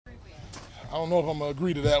I don't know if I'm going to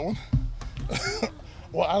agree to that one.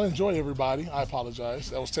 Well, I enjoy everybody. I apologize.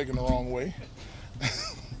 That was taken the wrong way.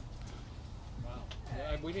 Wow.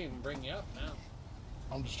 Yeah, we didn't even bring you up now.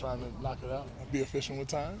 I'm just trying to knock it out and be efficient with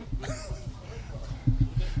time. Were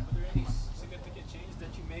there any significant changes that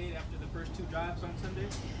you made after the first 2 drives on Sunday?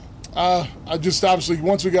 I just obviously,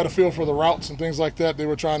 once we got a feel for the routes and things like that they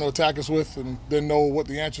were trying to attack us with and didn't know what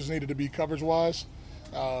the answers needed to be coverage-wise.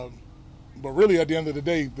 But really, at the end of the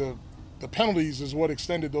day, the penalties is what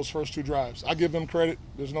extended those first 2 drives. I give them credit.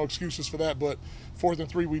 There's no excuses for that. But 4th and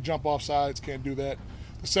 3, we jump off sides, can't do that.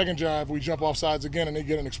 The second drive, we jump off sides again, and they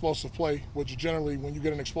get an explosive play, which generally, when you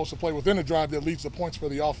get an explosive play within a drive, that leads to points for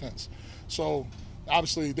the offense. So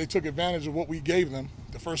obviously, they took advantage of what we gave them.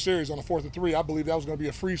 The first series on the 4th and 3, I believe that was going to be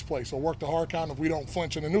a freeze play. So work the hard count. If we don't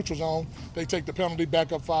flinch in the neutral zone, they take the penalty,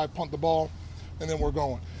 back up 5, punt the ball, and then we're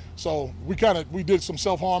going. So we did some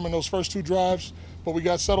self-harm in those first 2 drives, but we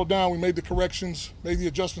got settled down. We made the corrections, made the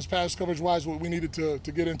adjustments pass coverage-wise, what we needed to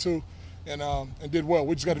get into, and did well.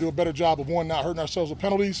 We just got to do a better job of, 1, not hurting ourselves with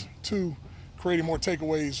penalties, 2, creating more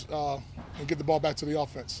takeaways and get the ball back to the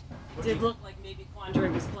offense. It did look like maybe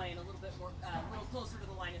Quandre was playing a little bit more, a little closer to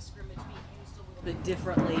the line of scrimmage, being used a little bit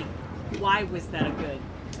differently. Why was that a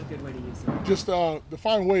good way to use it? Just to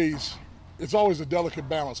find ways. It's always a delicate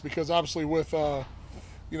balance because obviously with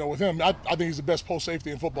with him, I think he's the best post safety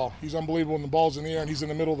in football. He's unbelievable when the ball's in the air and he's in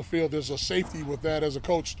the middle of the field. There's a safety with that as a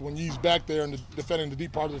coach when he's back there and defending the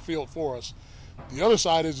deep part of the field for us. The other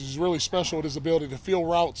side is he's really special with his ability to feel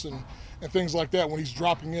routes and things like that when he's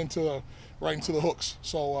dropping right into the hooks.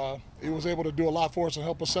 So he was able to do a lot for us and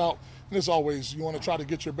help us out. And as always, you want to try to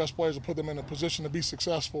get your best players and put them in a position to be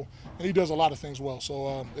successful. And he does a lot of things well.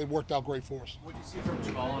 So it worked out great for us. What did you see from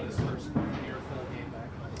Jamal on his first near full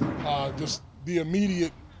game back? Just the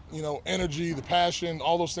immediate, energy, the passion,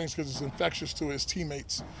 all those things, because it's infectious to his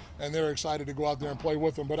teammates, and they're excited to go out there and play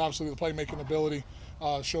with him. But obviously the playmaking ability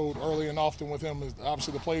showed early and often with him.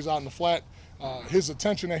 Obviously the plays out in the flat, his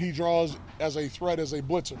attention that he draws as a threat, as a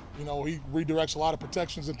blitzer. He redirects a lot of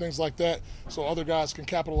protections and things like that, so other guys can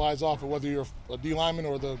capitalize off it, whether you're a D lineman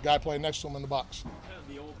or the guy playing next to him in the box.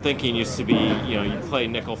 The old thinking used to be, you play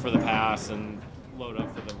nickel for the pass and load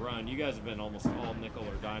up for the run. You guys have been almost all nickel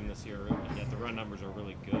or dime this year, and yet the run numbers are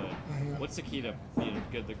really good. Mm-hmm. What's the key to being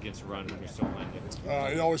good against run when you're still playing nickel?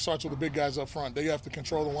 It always starts with the big guys up front. They have to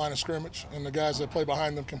control the line of scrimmage, and the guys that play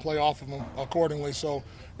behind them can play off of them accordingly. So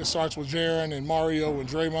it starts with Jaron and Mario and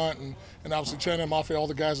Draymond and obviously Channing and Mafe, all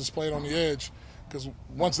the guys that's playing on the edge. Because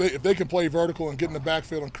if they can play vertical and get in the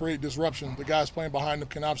backfield and create disruption, the guys playing behind them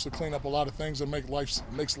can obviously clean up a lot of things and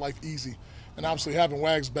makes life easy. And obviously having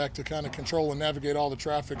Wags back to kind of control and navigate all the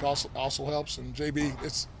traffic also helps. And JB,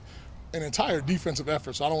 it's an entire defensive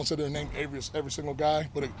effort. So I don't want to sit there and name every single guy,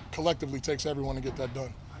 but it collectively takes everyone to get that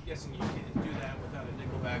done. I'm guessing you can't do that without a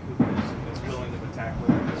nickelback who is willing to attack with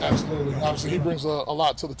it. Absolutely. Obviously he brings a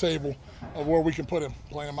lot to the table of where we can put him,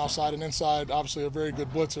 playing him outside and inside. Obviously a very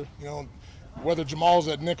good blitzer. Whether Jamal's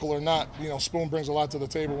at nickel or not, Spoon brings a lot to the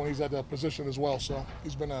table when he's at that position as well. So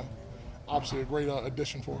he's been obviously a great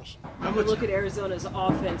addition for us. When you look at Arizona's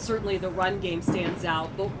offense, certainly the run game stands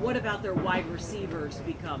out, but what about their wide receivers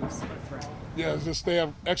becomes a threat? Yeah, they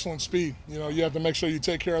have excellent speed. You have to make sure you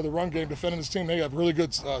take care of the run game. Defending this team, they have really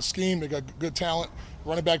good scheme. They got good talent.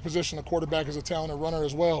 Running back position, the quarterback is a talented runner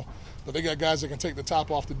as well. But they got guys that can take the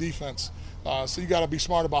top off the defense. So you got to be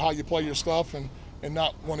smart about how you play your stuff and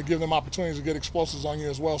not want to give them opportunities to get explosives on you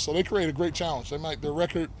as well. So they create a great challenge. Their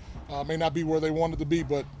record may not be where they wanted to be,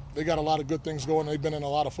 but they got a lot of good things going. They've been in a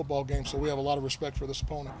lot of football games, so we have a lot of respect for this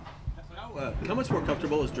opponent. How much more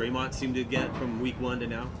comfortable has Draymond seemed to get from week 1 to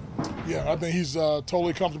now? Yeah, I think he's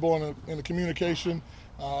totally comfortable in the communication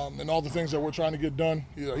and all the things that we're trying to get done.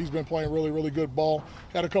 He's been playing really, really good ball.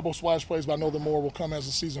 Had a couple of splash plays, but I know the more will come as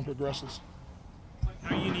the season progresses.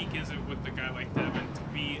 How unique is it with a guy like Devin to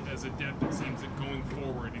be as adept, it seems, at going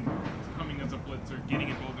forward and coming as a blitzer, getting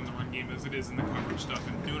involved in the run game as it is in the coverage stuff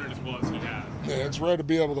and doing it as well as he has? Yeah, it's rare to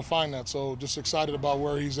be able to find that, so just excited about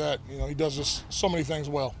where he's at. He does just so many things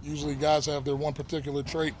well. Usually guys have their one particular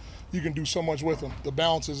trait. You can do so much with him. The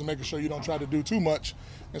balance is making sure you don't try to do too much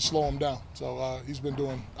and slow him down. So he's been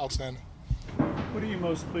doing outstanding. What are you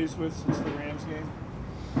most pleased with since the Rams game?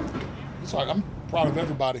 I'm proud of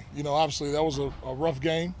everybody. Obviously that was a rough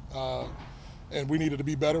game, and we needed to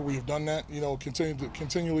be better. We've done that.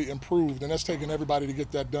 Continually improved, and that's taking everybody to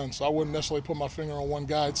get that done. So I wouldn't necessarily put my finger on one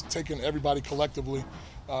guy. It's taking everybody collectively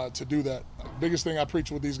to do that. Biggest thing I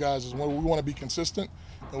preach with these guys is when we want to be consistent,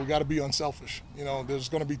 and we got to be unselfish. You know, there's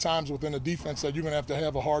going to be times within the defense that you're going to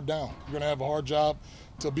have a hard down. You're going to have a hard job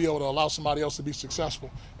to be able to allow somebody else to be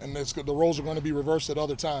successful, and the roles are going to be reversed at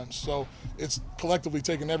other times. So it's collectively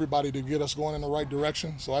taking everybody to get us going in the right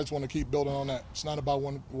direction. So I just want to keep building on that. It's not about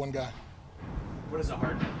one guy. What is a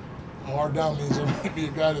hard down? A hard down means there might be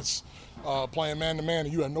a guy that's playing man-to-man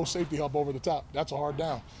and you have no safety help over the top. That's a hard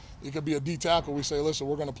down. It could be a D tackle. We say, listen,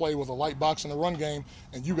 we're going to play with a light box in the run game,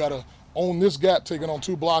 and you got to own this gap taking on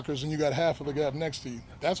 2 blockers, and you got half of the gap next to you.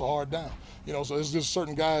 That's a hard down. You know, so there's just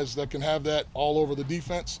certain guys that can have that all over the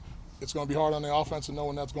defense. It's going to be hard on the offense and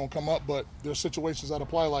knowing that's going to come up, but there's situations that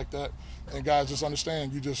apply like that, and guys just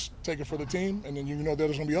understand. You just take it for the team, and then you know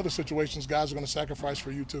there's going to be other situations guys are going to sacrifice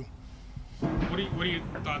for you too. What are your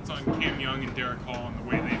thoughts on Cam Young and Derek Hall and the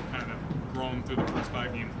way they've kind of grown through the first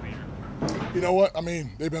 5 games of the year? You know what? I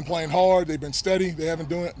mean, they've been playing hard. They've been steady. They haven't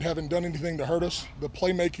done anything to hurt us. The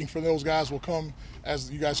playmaking for those guys will come,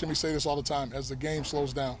 as you guys hear me say this all the time, as the game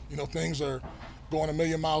slows down. You know, things are going a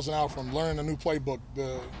million miles an hour from learning a new playbook,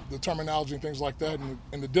 the terminology and things like that,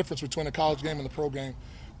 and the difference between the college game and the pro game.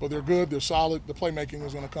 But they're good. They're solid. The playmaking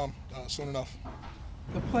is going to come soon enough.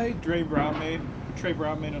 The play Trey Brown made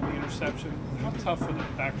on the interception, how tough for the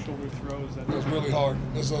back shoulder throws? It's really hard.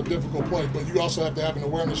 It's a difficult play, but you also have to have an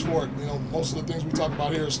awareness for it. You know, most of the things we talk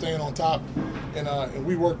about here is staying on top, and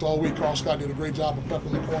we worked all week. Carl Scott did a great job of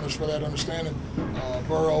prepping the corners for that understanding.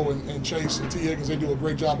 Burrow and Chase and T. Higgins, they do a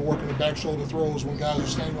great job of working the back shoulder throws when guys are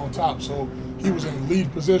staying on top. So he was in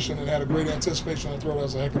lead position and had a great anticipation on the throw. That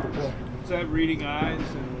was a heck of a play. Is that reading eyes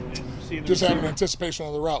and seeing the Just receiver? having anticipation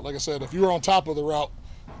of the route. Like I said, if you were on top of the route,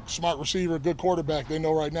 smart receiver, good quarterback, they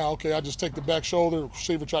know right now, okay, I just take the back shoulder,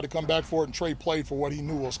 receiver tried to come back for it, and Trey played for what he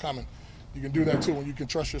knew was coming. You can do that too when you can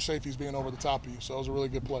trust your safeties being over the top of you. So it was a really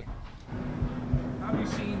good play. How have you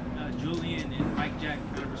seen Julian and Mike Jack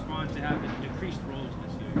kind of respond to having decreased roles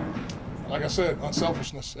this year? Like I said,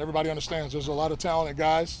 unselfishness. Everybody understands there's a lot of talented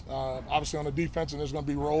guys, obviously on the defense, and there's going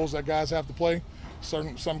to be roles that guys have to play.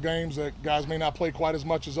 Some games that guys may not play quite as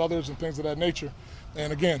much as others and things of that nature.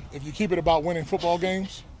 And again, if you keep it about winning football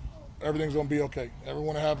games, everything's going to be okay.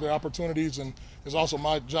 Everyone will have their opportunities, and it's also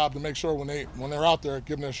my job to make sure when they're out there,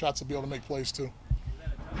 give them their shots to be able to make plays too. Is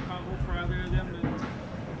that a tough combo for either of them?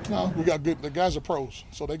 No, we got good. The guys are pros,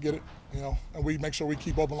 so they get it, you know. And we make sure we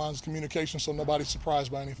keep open lines of communication so nobody's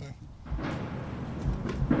surprised by anything.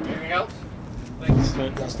 Anything else? Thanks.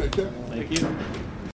 Guys, take care. Thank you.